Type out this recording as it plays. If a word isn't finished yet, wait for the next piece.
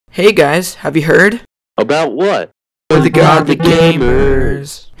Hey guys, have you heard? About what? The Godly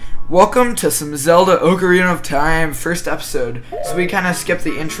Gamers! Welcome to some Zelda Ocarina of Time first episode. So we kind of skipped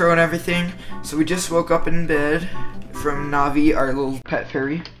the intro and everything. So we just woke up in bed from Navi, our little pet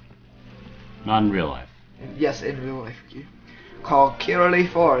fairy. Not in real life. Yes, in real life. Called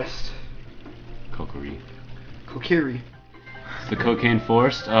Kirili Forest. Kokiri. Kokiri. The Cocaine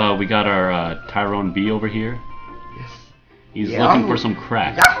Forest. We got our Tyrone B over here. Yes. He's looking for some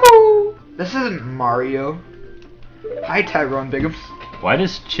crack. Yahoo! This isn't Mario. Hi, Tyrone Biggums. Why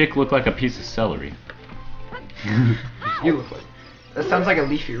does Chick look like a piece of celery? You look like. That sounds like a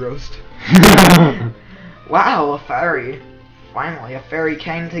leafy roast. Wow, a fairy. Finally, a fairy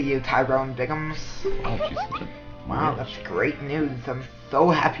came to you, Tyrone Biggums. Oh, she's such a Wow, that's great news. I'm so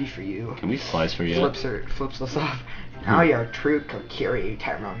happy for you. Can we slice her yet? Flips us off. Now you're a true Kokiri,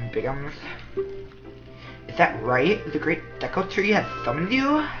 Tyrone Biggums. Is that right? The great Deco Tree has summoned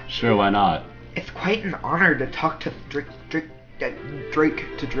you? Sure, why not? It's quite an honor to talk to Drake.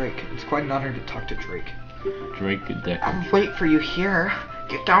 It's quite an honor to talk to Drake. Drake Deco. I'll wait for you here.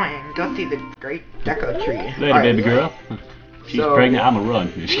 Get going. Go see the great Deco Tree. Later, All baby girl. She's pregnant, I'ma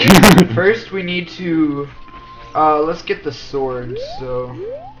run. First, we need to... let's get the sword, so...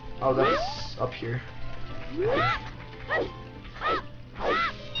 Oh, that's up here.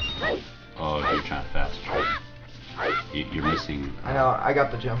 Oh, you're trying to fast travel. You're missing... I know, I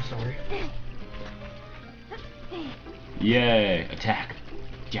got the jump, sorry. Yay! Attack!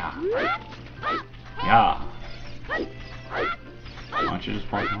 Yeah! Yeah! Why don't you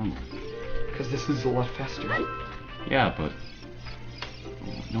just walk normally? Because this is a lot faster. Yeah, but...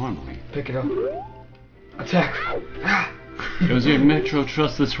 normally. Pick it up. Attack! Goes your Metro,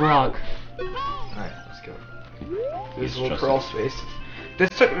 trust this rock. Alright, let's go. There's Yes, a little trust crawl it. space. This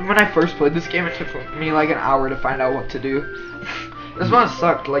took, when I first played this game, it took me like an hour to find out what to do. This one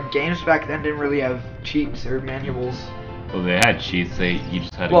sucked. Like, games back then didn't really have cheats or manuals. Well, they had cheats. You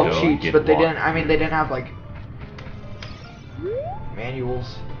just had to Well, go and cheats, get but they water. didn't. I mean, they didn't have like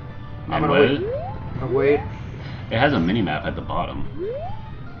manuals. I'm gonna Wait. wait. I'm gonna wait. It has a mini-map at the bottom.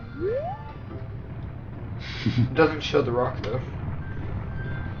 It doesn't show the rock though.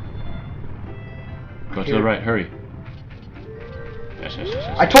 Go to Here. the right, hurry. Yes.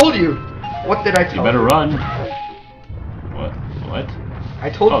 I told you! What did I tell you? You better run. What? I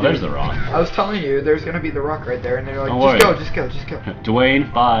told you. Oh, there's the rock. I was telling you, there's gonna be the rock right there, and they're like, Don't just go.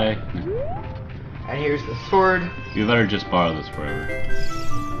 Dwayne, bye. And here's the sword. You better just borrow this forever.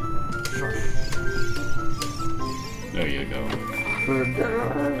 There you go.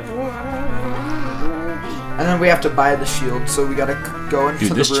 And then we have to buy the shield, so we gotta go into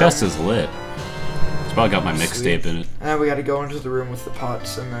Dude, the this room. chest is lit. It's probably got my mixtape in it. And then we gotta go into the room with the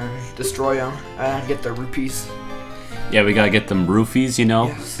pots and then destroy them and get the rupees. Yeah, we gotta get them roofies, you know?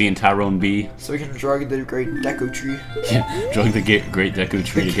 Yes. Being Tyrone B. So we can drug the great Deco Tree. Yeah, drug the Great Deku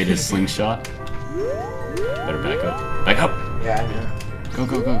Tree to get his slingshot. Better back up. Back up! Yeah, I know.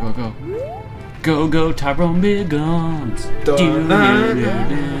 Go, go, Tyrone Big Guns!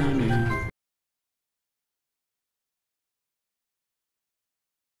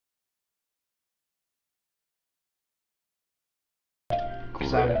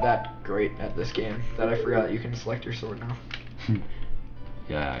 Because I'm that great at this game that I forgot that you can select your sword now.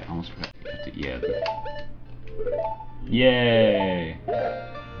 Yeah, I almost forgot. Yeah. Yay!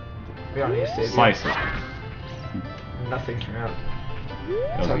 We don't need to save Slice it. it. Nothing came out.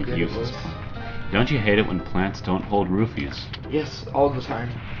 That That's how was a good it useless was. plant. Don't you hate it when plants don't hold roofies? Yes, all the time.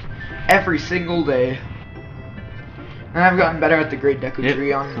 Every single day. And I've gotten better at the great Deku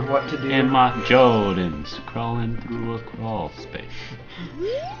Tree on what to do. In my Jordans, crawling through a crawl space.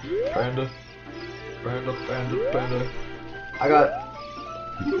 Panda. I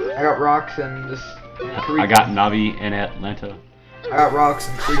got rocks and this. I got Navi in Atlanta. I got rocks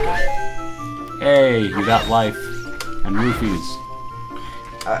and creek. Hey, you got life and roofies.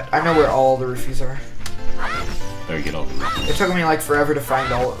 I know where all the roofies are. Better get all the roofies. It took me like forever to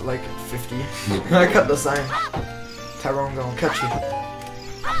find all, like 50. I cut the sign. Tyrone gonna catch you.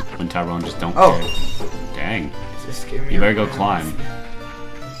 When Tyrone just don't Oh. care. Dang. Just gave me You a better go random climb.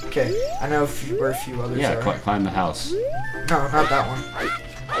 roofie. Okay, I know where a few others Yeah, are. climb the house. No, not that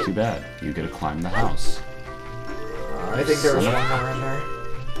one. Too bad. You gotta climb the house. I think there was one more in there.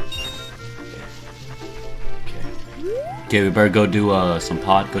 Okay. Okay, we better go do go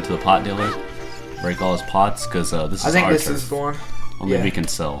to the pot dealer. Break all his pots, cause this is I think our this turf. is the one. Only yeah. we can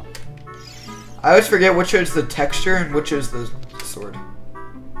sell. I always forget which is the texture and which is the sword.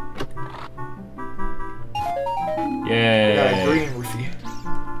 Yay! I got a green roofie.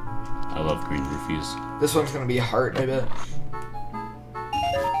 I love green roofies. This one's gonna be a heart, I bet.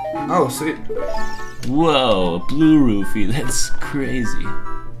 Oh, sweet. Whoa, a blue roofie. That's crazy.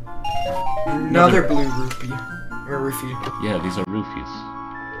 Another blue rupee. Or roofie. Yeah, these are roofies.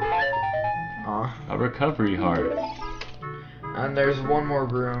 Aw. A recovery heart. And there's one more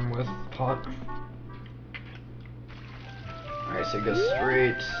room with pot. Alright, so go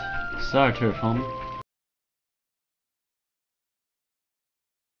straight. Sorry, turf, homie.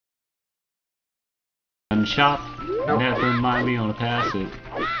 Shop. Nope. Never mind me, wanna pass it.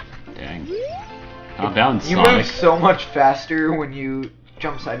 Dang. I'm down, You Sonic. move so much faster when you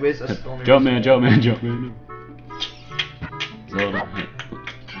jump sideways. That's the only Jump reason. man, jump man, jump man. Zelda.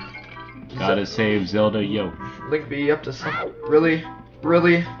 Gotta save Zelda, yo. Link be up to some. Really?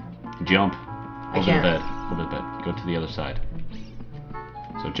 Really? Jump. Over can't. the bed. Over the bed. Go to the other side.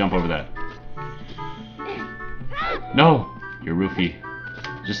 So jump over that. No! You're roofie.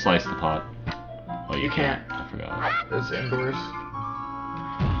 Just slice the pot. Oh, you can't. I forgot. Those indoors.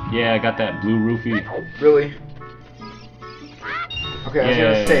 Yeah, I got that blue roofie. Really? Okay, I was Yay.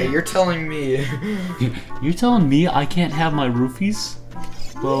 gonna say, you're telling me. You're telling me I can't have my roofies?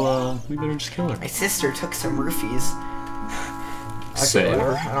 Well, we better just kill her. My sister took some roofies. Okay, Say.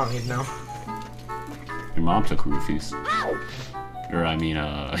 whatever. I don't need to know. Your mom took roofies. Or, I mean,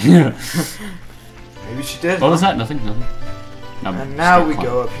 Maybe she did. What was huh? that? Nothing, nothing. And now we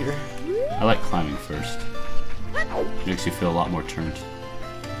go up here. I like climbing first. Makes you feel a lot more turned.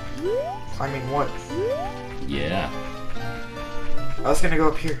 Climbing what? Yeah. I was gonna go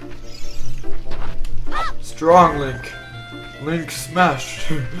up here. Strong Link. Link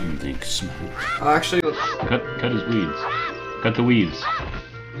smashed. Link smash. Actually, let's. Cut his weeds. Cut the weaves.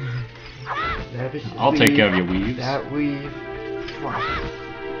 That I'll take care of your weaves. That weave. Come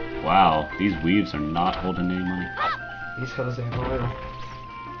on. Wow, these weaves are not holding any money. These hoes ain't loyal.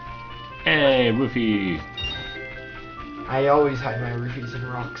 Hey, roofie. I always hide my roofies in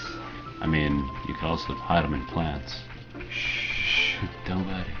rocks. I mean, you can also hide them in plants. Shh. Don't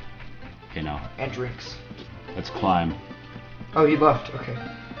worry. Okay, now And drinks. let's climb. Oh, he left. Okay.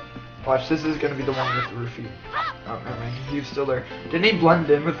 Watch, this is gonna be the one with the roofie. Oh, never mind. He was still there. Didn't he blend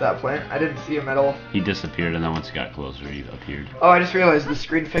in with that plant? I didn't see him at all. He disappeared, and then once he got closer, he appeared. Oh, I just realized the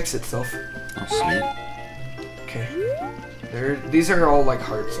screen fixed itself. Oh, sweet. Okay. These are all like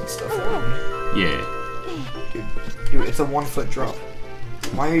hearts and stuff. Yeah. Dude, it's a 1 foot drop.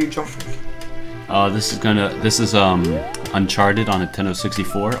 Why are you jumping? This is Uncharted on Nintendo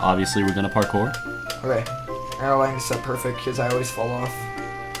 64. Obviously, we're gonna parkour. Okay. Our line is set perfect because I always fall off.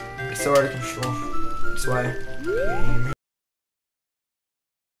 It's so out of control. That's why. Game.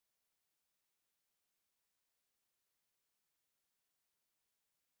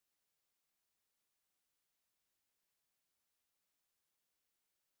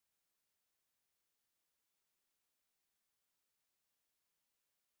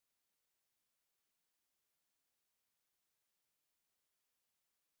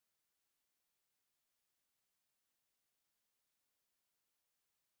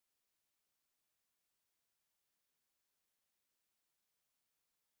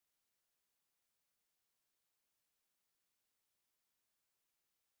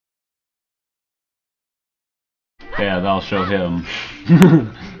 Yeah, that'll show him.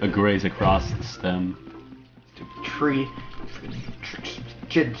 A graze across the stem. Tree.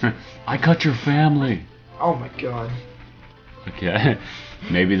 Kids. I cut your family. Oh my god. Okay.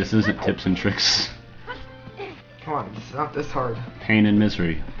 Maybe this isn't tips and tricks. Come on, it's not this hard. Pain and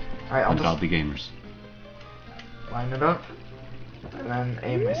misery. Alright, I'll just Ungodly gamers. line it up. And then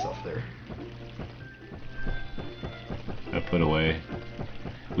aim myself there. I put away.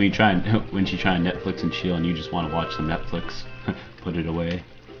 When you try Netflix and chill and you just want to watch some Netflix, put it away.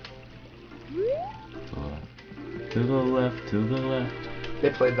 To the left, to the left. They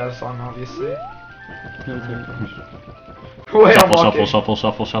played that song, obviously. Shuffle, Wait, I'm shuffle, walking. shuffle,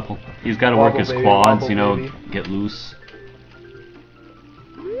 shuffle, shuffle. He's got to work Wobble, his baby, quads, wobble, you know, baby. get loose.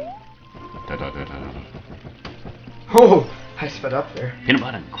 Oh, I sped up there. Peanut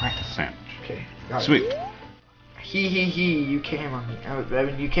butter and cracker sandwich. Okay, got Sweet. it. You came on me. I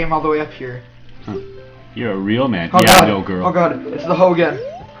mean, you came all the way up here. Huh. You're a real man. Oh Yeah, god. no, girl. Oh god, it's the hoe again.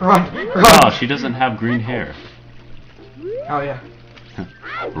 Run, run. Oh, she doesn't have green hair. Oh yeah.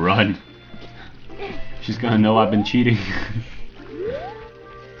 Run. She's gonna know I've been cheating.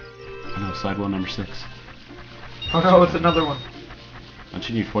 Oh no, sidewall number 6. Oh no, it's another one. Don't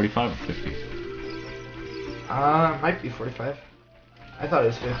you need 45 or 50? Might be 45. I thought it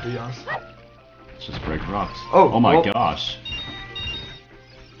was 50, to be honest. Let's just break rocks. Oh, my well. gosh.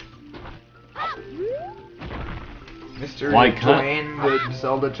 Mr. Why cut? Dwayne the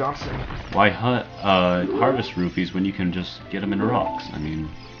Zelda Johnson. Why harvest roofies when you can just get them in rocks? I mean,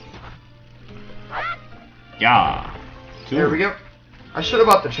 Yeah. There we go. I should have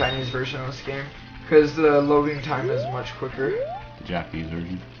bought the Chinese version of this game because the loading time is much quicker. The Japanese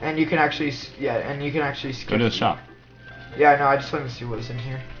version. And you can actually, skip. Go to the shop. Yeah, no, I just wanted to see what was in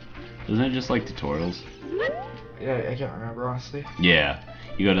here. Isn't it just like tutorials? Yeah, I can't remember honestly. Yeah.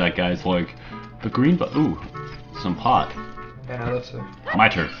 You go to that guy's like, the green ooh, some pot. Yeah, no, that's it. My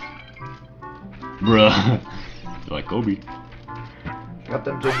turf. Bruh. You're like Kobe. Got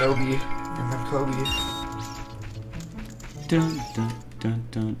them Denobi and then Kobe. Dun, dun, dun,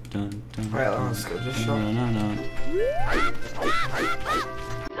 dun, dun, dun. Alright, let's go just show. No, no, no.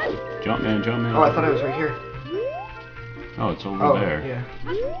 Jump man, jump man. Oh, I thought it was right here. Oh, it's over there. Yeah.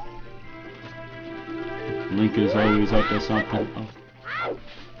 Link is always up to something. Oh.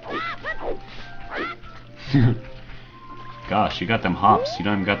 Gosh, you got them hops. You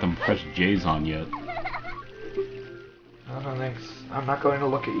don't even got them fresh J's on yet. Oh, no, thanks. I'm not going to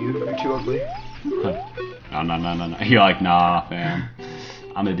look at you. You're too ugly. No, no, no, no, no. You're like, nah, fam.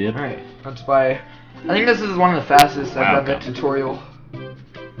 I'm a dip. Alright, let's buy. I think this is one of the fastest I've done the tutorial.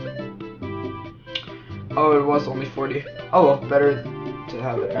 Oh, it was only 40. Oh, well, better to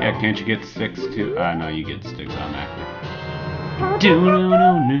have it now. Yeah, can't you get sticks too? No, you get sticks automatically.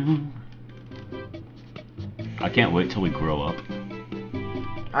 Do-no-no-no. I can't wait till we grow up.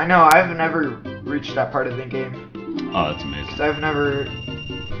 I know, I've never reached that part of the game. Oh, that's amazing. 'Cause I've never.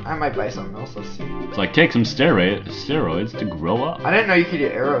 I might buy something else, let's see. It's like, take some steroids to grow up. I didn't know you could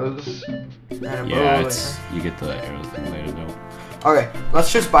get arrows. And a Yeah, bow you get the arrows thing later though. Okay,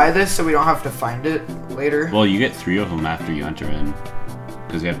 let's just buy this so we don't have to find it later. Well, you get 3 of them after you enter in.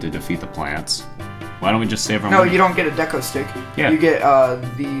 Because you have to defeat the plants. Why don't we just save our money? No, you don't get a deco stick. Yeah. You get,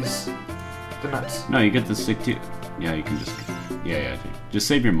 the nuts. No, you get the stick too. Yeah, you can just... Yeah. Just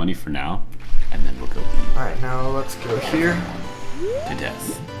save your money for now. And then we'll go Alright, now let's go here. to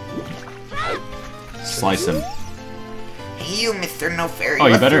death. Slice him. Hey, you, Mr. No Fairy. Oh,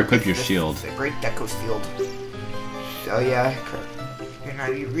 you better equip your shield. The great deco shield. Oh, yeah. You're not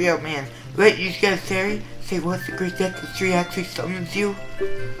a real man. What, you just got a fairy? Say, what's the great deco tree actually summons you?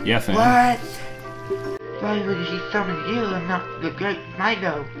 Yeah, fam. What? Why would he summon you and not the great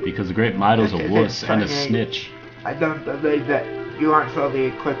Mido? Because the Great Mido's a wuss and a snitch. I don't believe that you aren't fully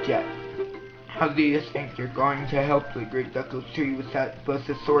equipped yet. How do you think you're going to help the Great Deco Tree with that both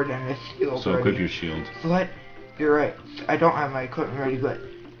a sword and a shield So ready? equip your shield. What? You're right. I don't have my equipment ready, but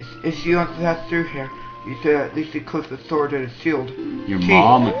if you want to pass through here, you should at least equip the sword and a shield. Your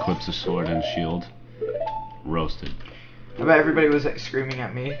mom equips a sword and shield. Roasted. I bet everybody was like screaming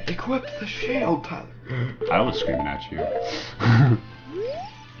at me. Equip the shield, Tyler. I was screaming at you.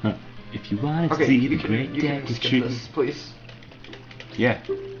 If you want to Okay, see you the can Great Deco skip Tree. this, please. Yeah.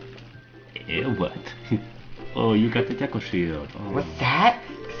 What? Oh, you got the deco shield. Oh. What's that?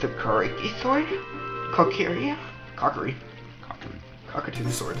 It's a Karate sword? Kokiria? Kokiri. Cockatoo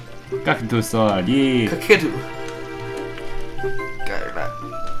sword. Cockatoo sword, yeah. Cockatoo. Got that.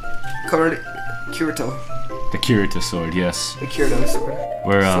 Kirito. The Kirito sword, yes. The Kirito sword.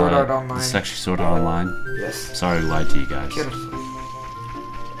 We're Sword Art Online. It's actually Sword Art Online. Yes. Sorry we lied to you guys. Kirito.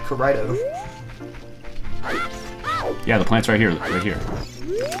 Kirito. Yeah, the plant's right here, right here.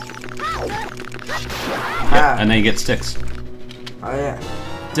 Ah. And then you get sticks. Oh yeah.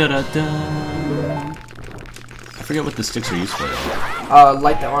 Da da da. I forget what the sticks are used for.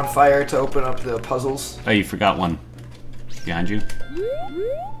 Light them on fire to open up the puzzles. Oh, you forgot one. Behind you.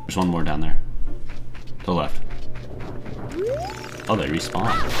 There's one more down there. To the left. Oh, they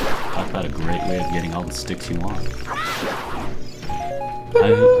respawn. Talk about a great way of getting all the sticks you want.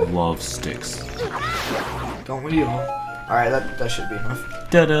 I love sticks. Don't we all? Alright, that should be enough.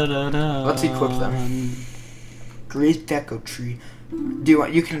 Da da da da. Let's equip them. Great Deco Tree. Do you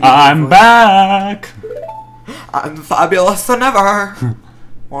want? You can. I'm back. I'm fabulous than ever.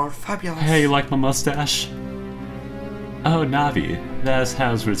 More fabulous. Hey, you like my mustache? Oh, Navi, that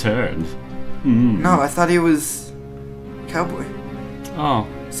has returned. Mm. No, I thought he was cowboy. Oh.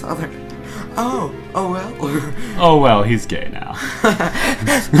 Southern. Oh well. Oh well, he's gay now.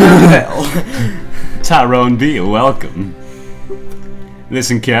 Well. Tyrone B, welcome.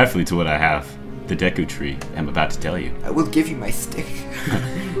 Listen carefully to what I have. The Deku Tree I'm about to tell you. I will give you my stick.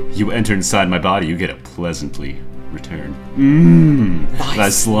 You enter inside my body, you get a pleasantly return. Mmm. Thy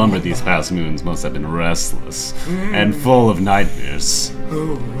slumber these past moons must have been restless and full of nightmares.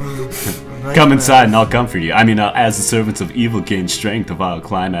 Come inside and I'll comfort you. I mean, as the servants of evil gain strength, a vile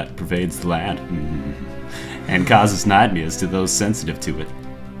climate pervades the land and causes nightmares to those sensitive to it.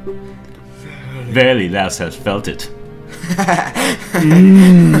 Verily, thou hast felt it.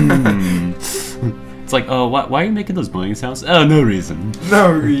 It's like, oh, why are you making those boing sounds? Oh, no reason. No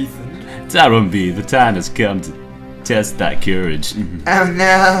reason. Tyrone B, the time has come to test that courage. Oh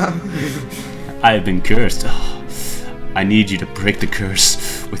no! I have been cursed. Oh, I need you to break the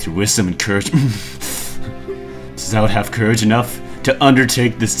curse with your wisdom and courage. Does thou have courage enough to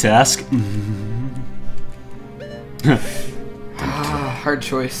undertake this task? Hard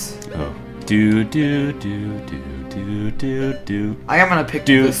choice. Oh. Do do do do do do do. I am gonna pick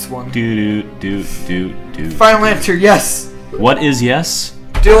this one. Do do do do do. Final answer, yes! What is yes?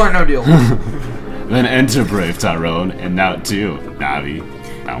 Deal or no deal? Then enter brave Tyrone, and now too, Navi.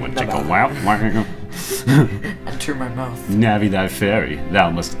 Now when take a wow. Enter my mouth. Navi thy fairy,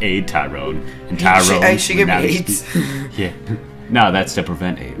 thou must aid Tyrone. And Tyrone. She gave me AIDS. Yeah. No, that's to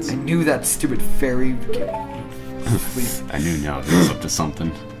prevent AIDS. I knew that stupid fairy. I knew Navi was up to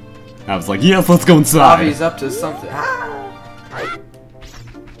something. I was like, yes, let's go inside. Navi's up to something.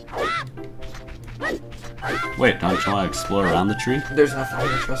 Wait, don't you want to explore around the tree? There's nothing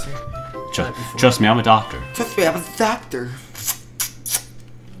here, trust me. Trust me, I'm a doctor. Trust me, I'm a doctor.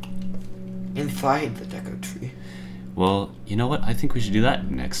 Inside the deco tree. Well, you know what? I think we should do that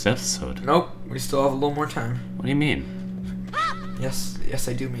next episode. Nope, we still have a little more time. What do you mean? Yes,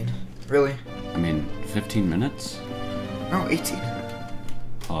 I do mean. Really? I mean, 15 minutes? No, 18.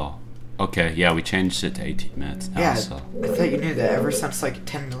 Oh, okay. Yeah, we changed it to 18 minutes now, Yeah, so. I thought you knew that ever since like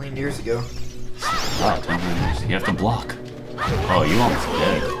 10 million years ago. Wow, 10 minutes. You have to block. Oh, you almost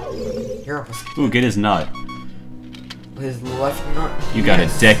dead. You're almost. Ooh, get his nut. His left nut. You got a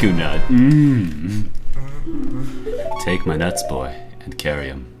Deku nut. Mmm. Take my nuts, boy, and carry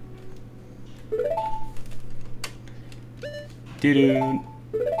him. Doo-doo.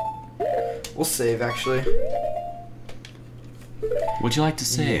 We'll save, actually. Would you like to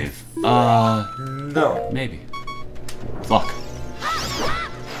save? No. Maybe. Fuck.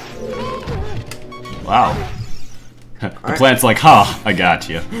 Wow. The plant's like, ha, I got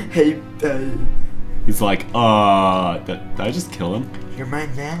you. Hey, He's like, did I just kill him? you're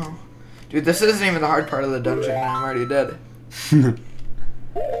mine now. Dude, this isn't even the hard part of the dungeon, and I'm already dead.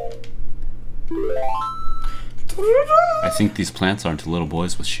 I think these plants aren't little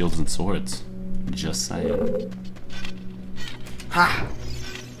boys with shields and swords. Just saying. Ha!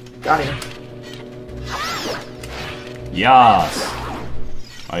 Got him. Yas!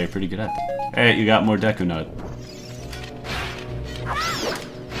 Oh, you're pretty good at it. Hey, you got more Deku Nut.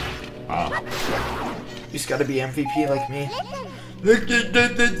 Wow. You just gotta be MVP like me.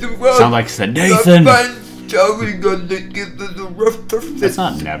 Sound like said Nathan! That's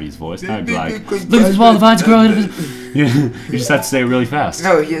not Navi's voice. I'd be like, look at this wall, the vines grow. You just have to say it really fast.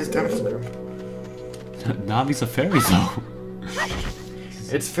 No, he has Down syndrome. Navi's a fairy, though.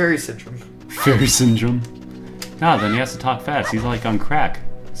 It's fairy syndrome. Fairy syndrome? Nah, then he has to talk fast. He's like on crack.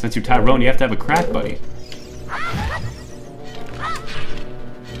 Since you're Tyrone, you have to have a crack buddy.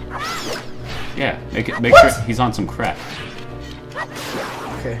 Yeah, make sure he's on some crack.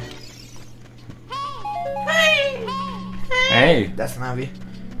 Okay. Hey! That's Navi.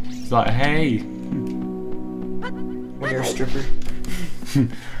 He's like, hey! When you're a stripper.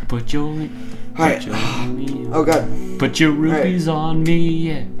 Put your... Alright. Oh god. Put your rupees on me,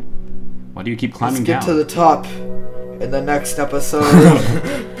 yeah. Why do you keep climbing down? Let's get to the top in the next episode.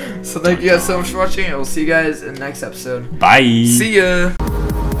 So thank you guys so much for watching, and we'll see you guys in the next episode. Bye! See ya!